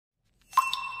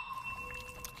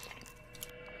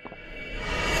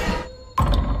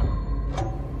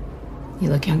You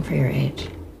look young for your age.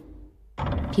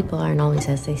 People aren't always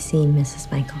as they seem,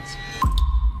 Mrs. Michaels.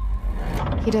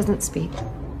 He doesn't speak.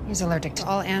 He's allergic to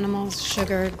all animals,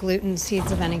 sugar, gluten,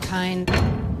 seeds of any kind.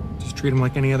 Just treat him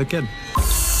like any other kid.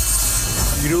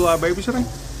 You do a lot of babysitting?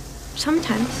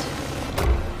 Sometimes.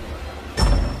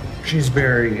 She's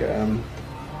very,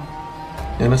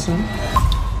 innocent.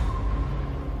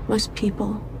 Most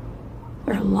people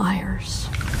are liars.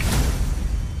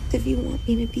 If you want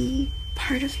me to be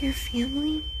part of your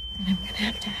family, then I'm gonna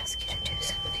have to ask you to do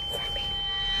something for me.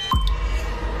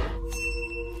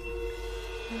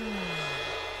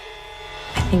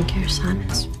 I think your son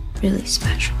is really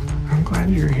special. I'm glad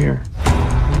you're here.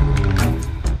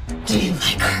 Do you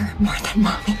like her more than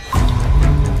mommy?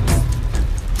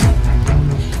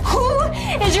 Who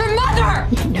is your mother?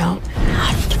 You don't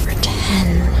have to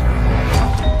pretend.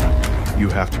 You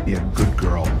have to be a good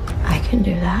girl. I can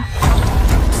do that.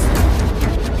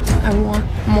 I want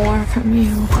more from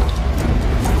you.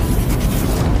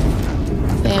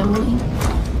 Family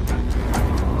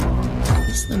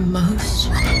is the most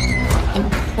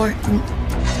important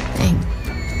thing.